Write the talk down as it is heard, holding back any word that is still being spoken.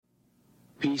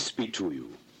Peace be to you.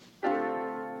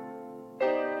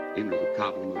 In with the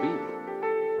problem of evil.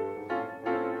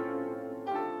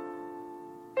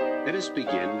 Let us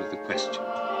begin with the question.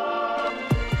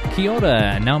 Kia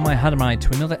ora, and now my hadamai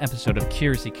to another episode of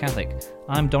Curiously Catholic.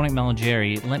 I'm Dominic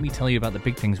Malageri. Let me tell you about the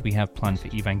big things we have planned for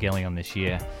Evangelion this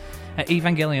year. At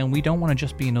Evangelion, we don't want to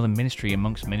just be another ministry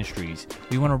amongst ministries.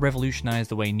 We want to revolutionise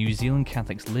the way New Zealand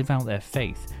Catholics live out their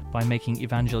faith by making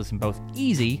evangelism both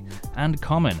easy and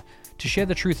common, to share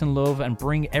the truth and love and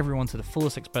bring everyone to the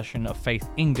fullest expression of faith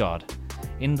in God.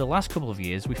 In the last couple of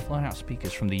years, we've flown out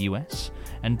speakers from the US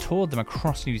and toured them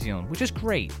across New Zealand, which is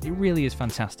great. It really is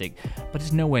fantastic, but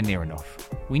it's nowhere near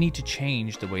enough. We need to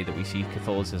change the way that we see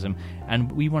Catholicism,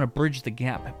 and we want to bridge the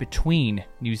gap between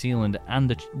New Zealand and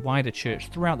the wider church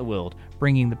throughout the world,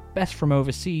 bringing the best from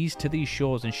overseas to these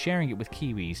shores and sharing it with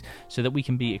Kiwis so that we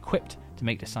can be equipped to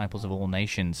make disciples of all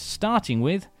nations, starting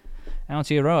with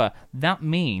Aotearoa. That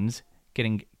means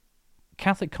getting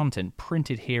Catholic content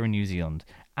printed here in New Zealand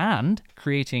and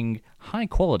creating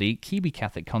high-quality Kiwi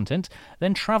Catholic content,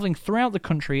 then travelling throughout the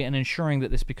country and ensuring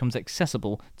that this becomes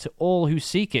accessible to all who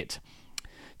seek it.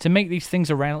 To make these things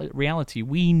a reality,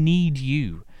 we need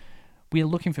you. We are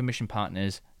looking for mission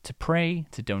partners to pray,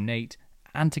 to donate,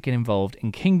 and to get involved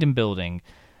in kingdom building.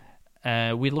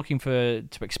 We're looking to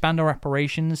expand our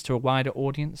operations to a wider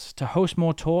audience, to host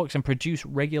more talks and produce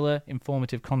regular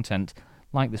informative content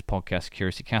like this podcast,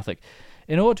 Curiously Catholic.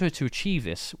 In order to achieve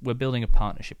this, we're building a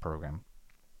partnership program.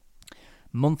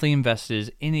 Monthly investors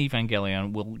in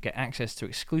Evangelion will get access to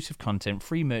exclusive content,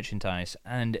 free merchandise,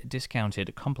 and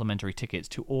discounted complimentary tickets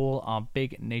to all our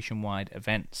big nationwide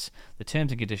events. The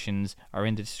terms and conditions are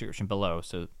in the description below,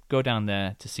 so go down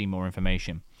there to see more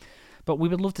information. But we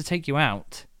would love to take you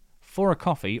out for a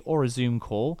coffee or a Zoom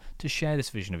call to share this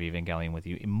vision of Evangelion with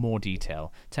you in more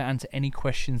detail, to answer any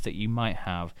questions that you might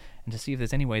have, and to see if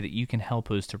there's any way that you can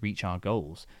help us to reach our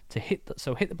goals. Hit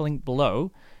the link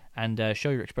below and show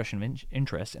your expression of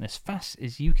interest, and as fast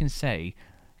as you can say,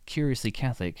 Curiously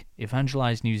Catholic,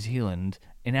 evangelize New Zealand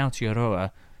in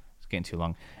Aotearoa. It's getting too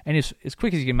long. And as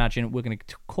quick as you can imagine, we're going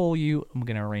to call you and we're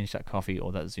going to arrange that coffee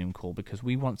or that Zoom call because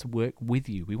we want to work with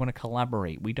you. We want to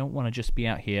collaborate. We don't want to just be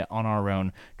out here on our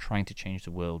own trying to change the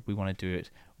world. We want to do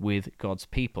it with God's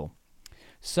people.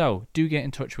 So do get in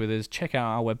touch with us. Check out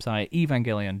our website,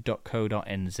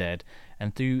 evangelion.co.nz,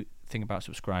 and do think about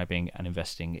subscribing and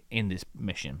investing in this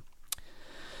mission.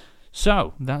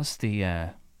 So that's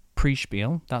the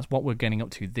pre-spiel. That's what we're getting up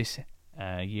to this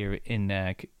year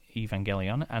in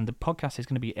Evangelion, and the podcast is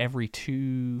going to be every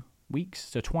 2 weeks,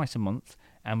 so twice a month,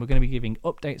 and we're going to be giving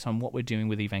updates on what we're doing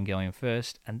with Evangelion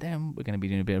first, and then we're going to be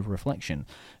doing a bit of reflection.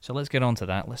 So let's get on to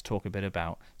that. Let's talk a bit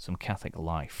about some Catholic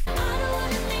life.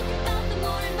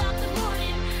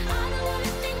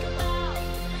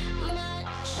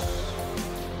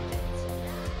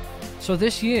 So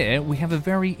this year we have a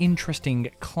very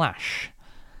interesting clash,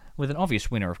 with an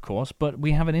obvious winner, of course, but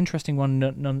we have an interesting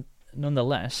one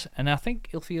nonetheless, and I think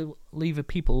it'll leave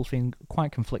people feeling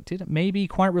quite conflicted, maybe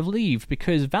quite relieved,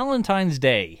 because Valentine's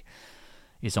Day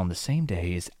is on the same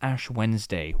day as Ash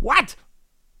Wednesday. What?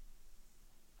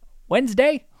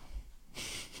 Wednesday?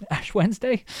 Ash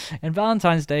Wednesday and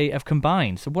Valentine's Day have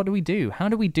combined. So what do we do? How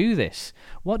do we do this?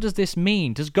 What does this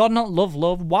mean? Does God not love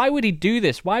love? Why would he do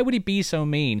this? Why would he be so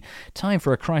mean? Time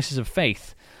for a crisis of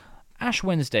faith. Ash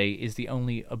Wednesday is the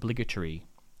only obligatory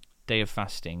day of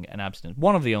fasting and abstinence,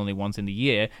 one of the only ones in the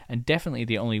year, and definitely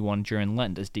the only one during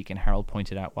Lent, as Deacon Harold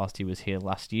pointed out whilst he was here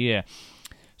last year.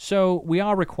 So we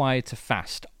are required to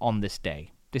fast on this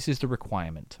day. This is the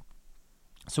requirement.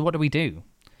 So what do we do?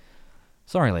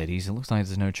 Sorry, ladies, it looks like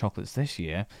there's no chocolates this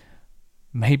year.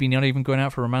 Maybe not even going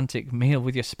out for a romantic meal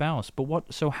with your spouse. But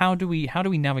what? So how do we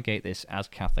navigate this as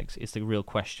Catholics is the real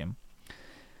question.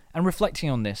 And reflecting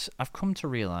on this, I've come to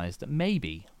realise that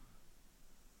maybe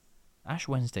Ash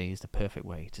Wednesday is the perfect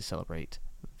way to celebrate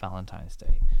Valentine's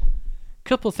Day. A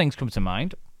couple of things come to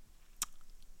mind.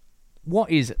 What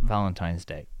is Valentine's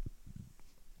Day?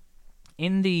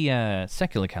 In the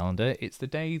secular calendar, it's the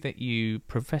day that you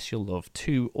profess your love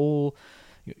not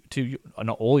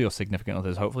all your significant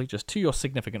others, hopefully, just to your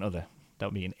significant other. That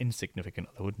would be an insignificant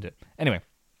other, wouldn't it? Anyway,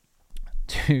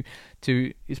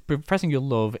 it's professing your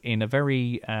love in a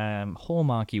very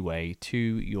hallmarky way to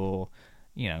your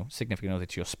significant other,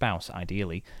 to your spouse,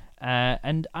 ideally.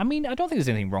 And I mean, I don't think there's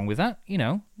anything wrong with that.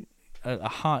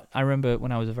 I remember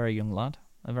when I was a very young lad,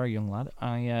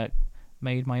 I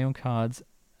made my own cards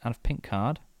out of pink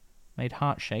card, made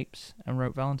heart shapes, and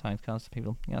wrote Valentine's cards to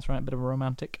people. Yeah, that's right, a bit of a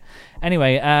romantic.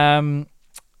 Anyway,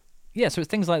 yeah, so it's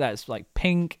things like that. It's like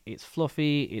pink, it's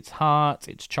fluffy, it's hearts,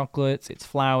 it's chocolates, it's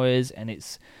flowers, and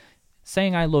it's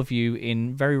saying I love you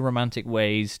in very romantic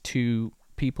ways to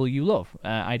people you love,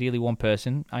 ideally one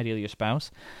person, ideally your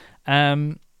spouse.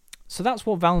 So that's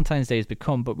what Valentine's Day has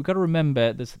become, but we've got to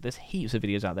remember there's heaps of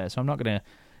videos out there, so I'm not going to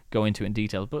go into it in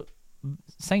detail, but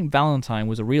Saint Valentine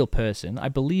was a real person, I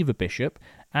believe a bishop,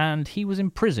 and he was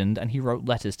imprisoned and he wrote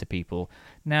letters to people.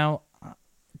 Now,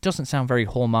 it doesn't sound very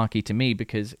hallmarky to me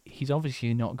because he's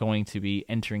obviously not going to be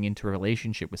entering into a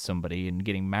relationship with somebody and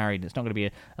getting married. It's not going to be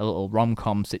a little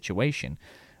rom-com situation.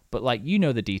 But, like, you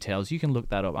know the details. You can look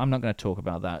that up. I'm not going to talk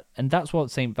about that. And that's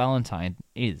what St. Valentine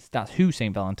is. That's who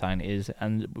St. Valentine is.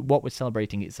 And what we're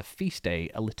celebrating is a feast day,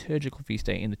 a liturgical feast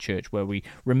day in the church where we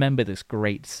remember this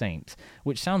great saint,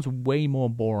 which sounds way more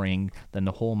boring than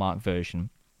the Hallmark version.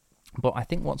 But I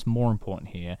think what's more important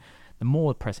here, the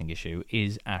more pressing issue,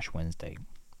 is Ash Wednesday.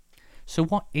 So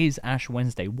what is Ash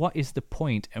Wednesday? What is the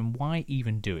point and why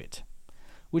even do it?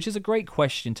 Which is a great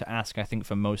question to ask, I think,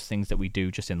 for most things that we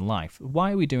do just in life.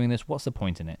 Why are we doing this? What's the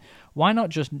point in it? Why not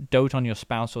just dote on your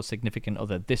spouse or significant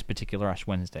other this particular Ash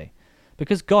Wednesday?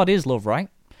 Because God is love, right?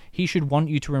 He should want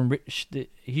you to enrich.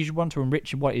 He should want to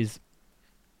enrich what is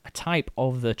a type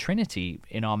of the Trinity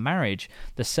in our marriage,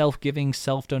 the self-giving,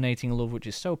 self-donating love, which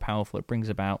is so powerful. It brings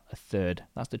about a third.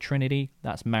 That's the Trinity.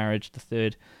 That's marriage. The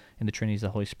third in the Trinity is the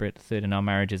Holy Spirit. The third in our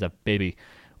marriage is a baby.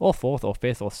 Or fourth, or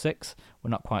fifth, or sixth. We're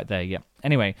not quite there yet.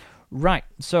 Anyway, right.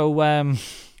 So what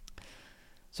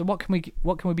can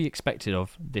we be expected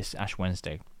of this Ash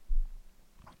Wednesday?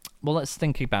 Well, let's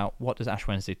think about what does Ash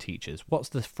Wednesday teach us. What's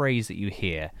the phrase that you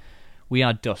hear? We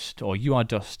are dust, or you are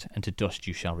dust, and to dust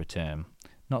you shall return.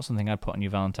 Not something I'd put on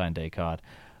your Valentine's Day card.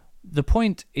 The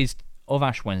point of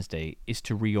Ash Wednesday is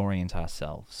to reorient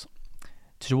ourselves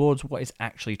towards what is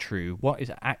actually true, what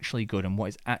is actually good, and what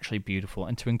is actually beautiful,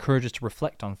 and to encourage us to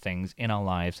reflect on things in our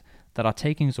lives that are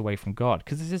taking us away from God.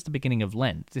 Because this is the beginning of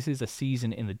Lent. This is a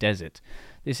season in the desert.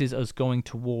 This is us going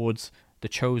towards the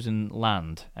chosen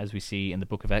land, as we see in the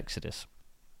book of Exodus,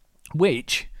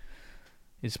 which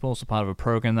is also part of a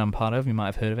program that I'm part of. You might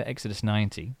have heard of it, Exodus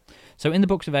 90. So in the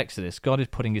books of Exodus, God is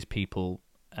putting his people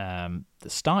that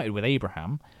started with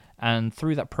Abraham, and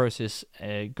through that process,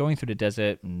 going through the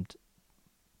desert and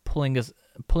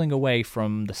pulling away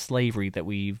from the slavery that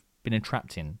we've been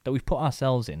entrapped in, that we've put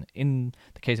ourselves in. In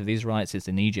the case of the Israelites, it's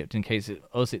in Egypt. In case of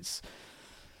us, it's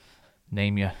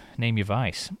name your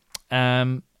vice.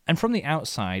 And from the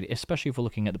outside, especially if we're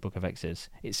looking at the book of Exodus,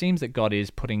 it seems that God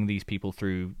is putting these people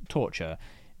through torture.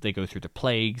 They go through the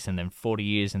plagues and then 40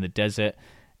 years in the desert.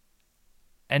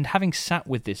 And having sat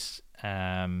with this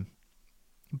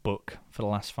book for the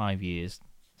last 5 years,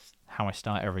 how I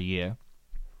start every year,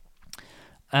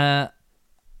 I've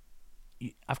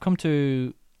come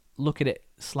to look at it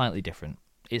slightly different.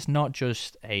 It's not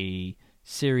just a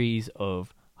series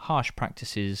of harsh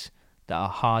practices that are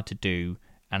hard to do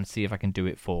and see if I can do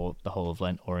it for the whole of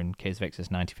Lent, or in case of Exodus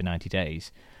 90 for 90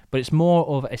 days. But it's more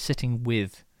of a sitting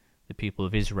with the people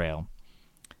of Israel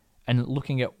and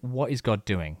looking at what is God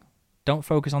doing. Don't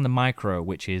focus on the micro,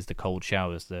 which is the cold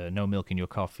showers, the no milk in your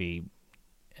coffee,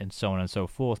 and so on and so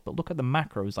forth, but look at the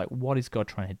macros, like what is God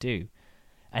trying to do?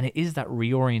 And it is that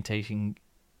reorientating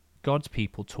God's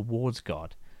people towards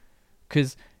God.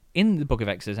 Because in the book of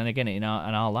Exodus, and again in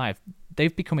our life,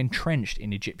 they've become entrenched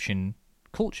in Egyptian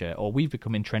culture, or we've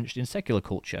become entrenched in secular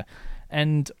culture.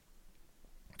 And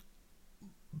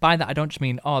by that, I don't just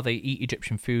mean, they eat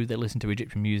Egyptian food, they listen to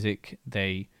Egyptian music,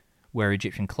 they wear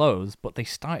Egyptian clothes, but they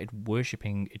started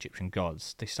worshipping Egyptian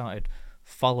gods. They started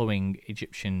following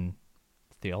Egyptian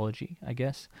theology, I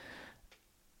guess.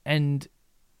 And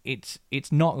it's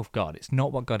not of God. It's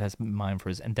not what God has in mind for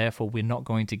us, and therefore we're not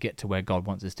going to get to where God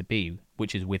wants us to be,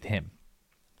 which is with him.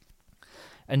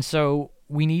 And so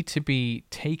we need to be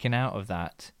taken out of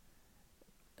that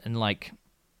and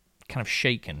kind of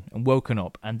shaken and woken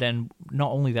up, and then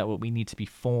not only that, but we need to be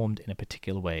formed in a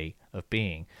particular way of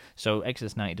being. So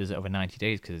Exodus 90 does it over 90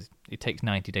 days because it takes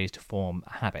 90 days to form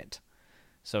a habit.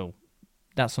 So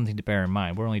that's something to bear in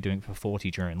mind. We're only doing it for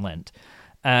 40 during Lent.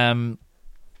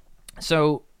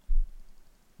 So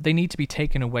they need to be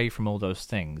taken away from all those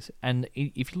things. And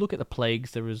if you look at the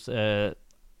plagues, there was, there's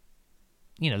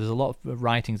a lot of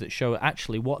writings that show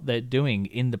actually what they're doing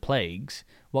in the plagues.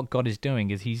 What God is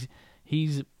doing is he's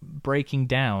breaking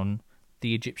down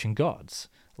the Egyptian gods.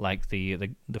 Like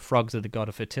the frogs are the god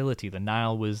of fertility. The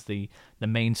Nile was the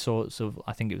main source of,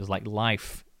 I think it was like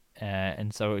life.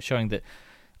 And so it's showing that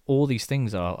all these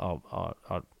things aren't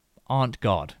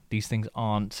God. These things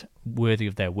aren't worthy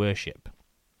of their worship.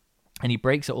 And he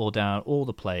breaks it all down, all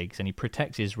the plagues, and he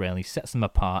protects Israel, and he sets them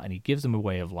apart, and he gives them a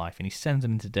way of life, and he sends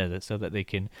them into the desert so that they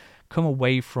can come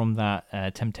away from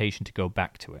that temptation to go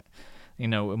back to it.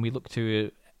 And we look to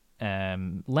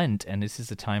Lent, and this is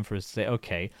the time for us to say,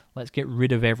 okay, let's get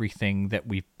rid of everything that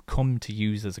we've come to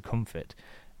use as a comfort,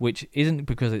 which isn't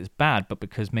because it's bad, but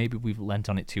because maybe we've lent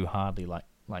on it too hardly. Like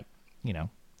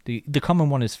the common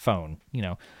one is phone.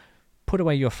 Put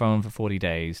away your phone for 40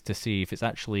 days to see if it's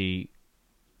actually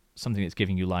something that's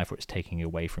giving you life or it's taking it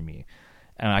away from you.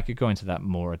 And I could go into that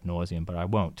more ad nauseum, but I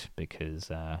won't,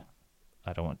 because I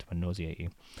don't want to nauseate you.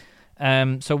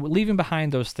 So leaving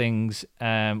behind those things,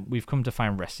 we've come to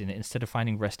find rest in it instead of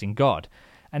finding rest in God.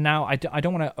 And now I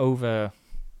don't want to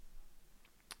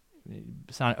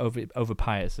sound over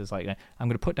pious. It's like, I'm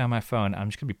going to put down my phone. I'm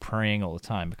just going to be praying all the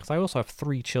time, because I also have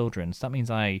 3 children. So that means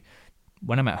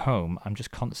when I'm at home, I'm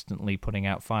just constantly putting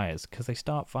out fires because they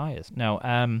start fires. No,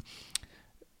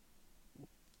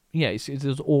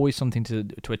 there's always something to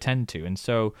attend to. And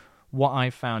so what I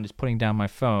found is putting down my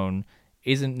phone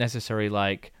isn't necessarily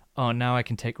like, oh, now I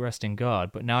can take rest in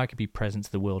God, but now I can be present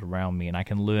to the world around me, and I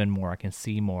can learn more, I can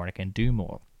see more, and I can do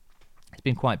more. It's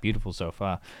been quite beautiful so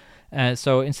far.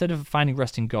 So instead of finding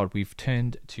rest in God, we've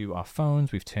turned to our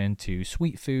phones, we've turned to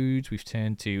sweet foods, we've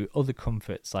turned to other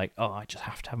comforts like, oh, I just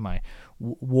have to have my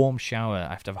warm shower, I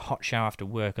have to have a hot shower after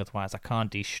work, otherwise I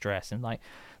can't de-stress. And like,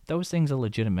 those things are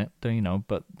legitimate,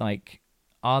 but like,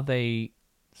 are they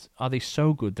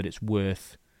so good that it's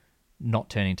worth not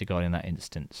turning to God in that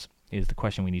instance, is the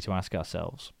question we need to ask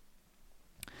ourselves.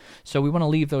 So we want to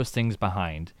leave those things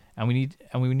behind, and we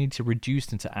need to reduce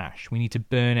them to ash. We need to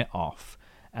burn it off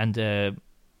and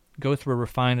go through a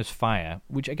refiner's fire,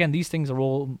 which again, these things are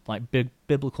all like big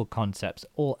biblical concepts,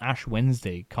 all Ash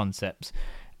Wednesday concepts,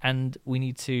 and we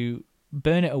need to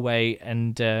burn it away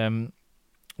and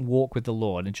walk with the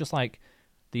Lord. And just like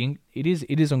it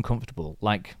is uncomfortable,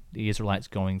 like the Israelites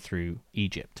going through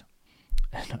Egypt.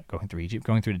 Not going through Egypt,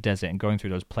 going through the desert and going through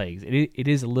those plagues. It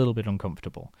is a little bit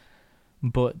uncomfortable,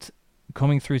 but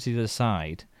coming through to the other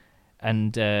side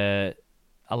and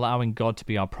allowing God to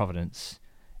be our providence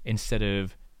instead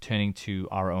of turning to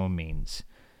our own means.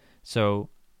 So,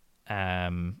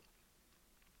 like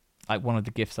one of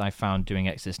the gifts I found doing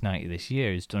Exodus 90 this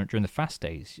year is during the fast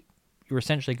days, you're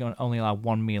essentially going to only allow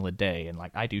 1 meal a day. And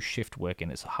like, I do shift work, and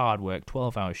it's hard work,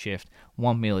 12-hour shift,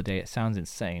 1 meal a day. It sounds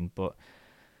insane, but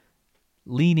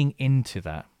leaning into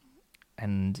that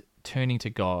and turning to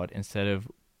God instead of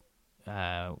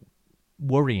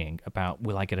worrying about,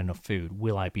 will I get enough food?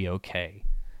 Will I be okay?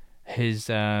 Has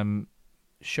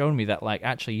shown me that, like,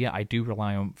 actually, yeah, I do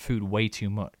rely on food way too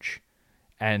much,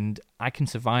 and I can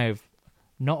survive.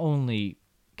 Not only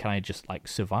can I just like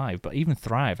survive, but even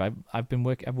thrive. I've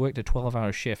worked a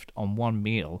 12-hour shift on 1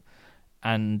 meal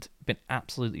and been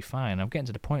absolutely fine. I'm getting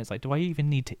to the point, it's like, do I even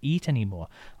need to eat anymore?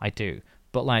 I do,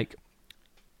 but like,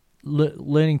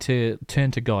 learning to turn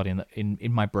to God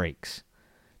in my breaks.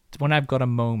 When I've got a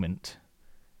moment,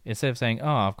 instead of saying, oh,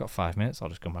 I've got 5 minutes, I'll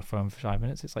just go on my phone for 5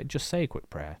 minutes, it's like, just say a quick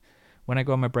prayer. When I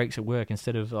go on my breaks at work,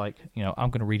 instead of like,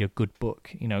 I'm going to read a good book,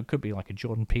 it could be like a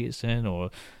Jordan Peterson or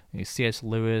C.S.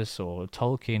 Lewis or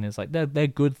Tolkien. It's like, they're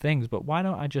good things, but why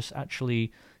don't I just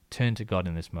actually turn to God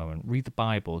in this moment, read the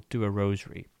Bible, do a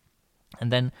rosary?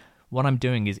 And then what I'm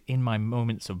doing is, in my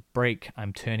moments of break,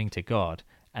 I'm turning to God.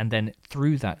 And then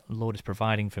through that, the Lord is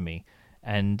providing for me.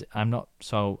 And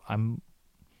I'm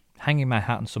hanging my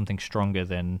hat on something stronger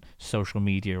than social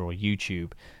media or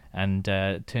YouTube, and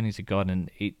turning to God,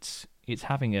 and it's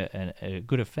having a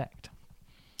good effect.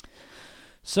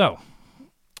 So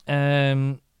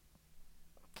instead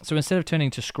of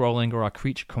turning to scrolling or our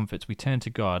creature comforts, we turn to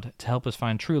God to help us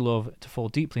find true love, to fall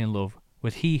deeply in love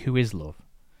with He who is love.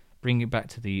 Bringing it back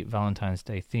to the Valentine's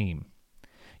Day theme.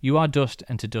 You are dust,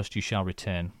 and to dust you shall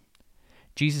return.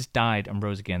 Jesus died and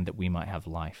rose again that we might have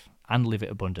life, and live it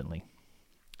abundantly.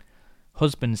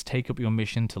 Husbands, take up your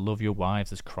mission to love your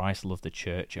wives as Christ loved the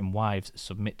church, and wives,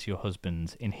 submit to your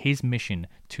husbands in his mission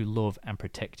to love and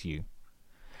protect you.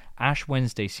 Ash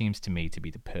Wednesday seems to me to be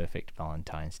the perfect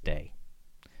Valentine's Day.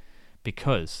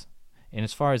 Because, in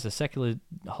as far as the secular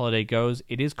holiday goes,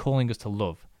 it is calling us to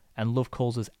love, and love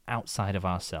calls us outside of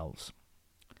ourselves.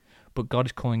 But God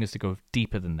is calling us to go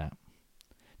deeper than that,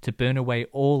 to burn away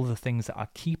all the things that are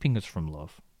keeping us from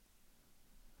love,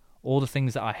 all the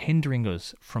things that are hindering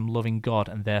us from loving God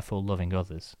and therefore loving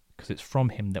others, because it's from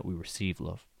Him that we receive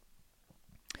love.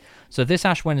 So this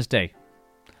Ash Wednesday,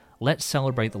 let's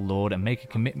celebrate the Lord and make a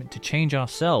commitment to change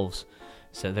ourselves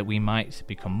so that we might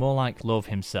become more like love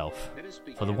Himself,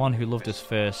 for the one who loved us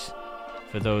first,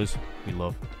 for those we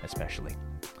love especially.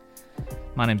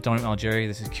 My name's Dominic Malgeri,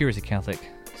 this is Curiosity Catholic.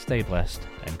 Stay blessed,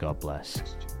 and God bless.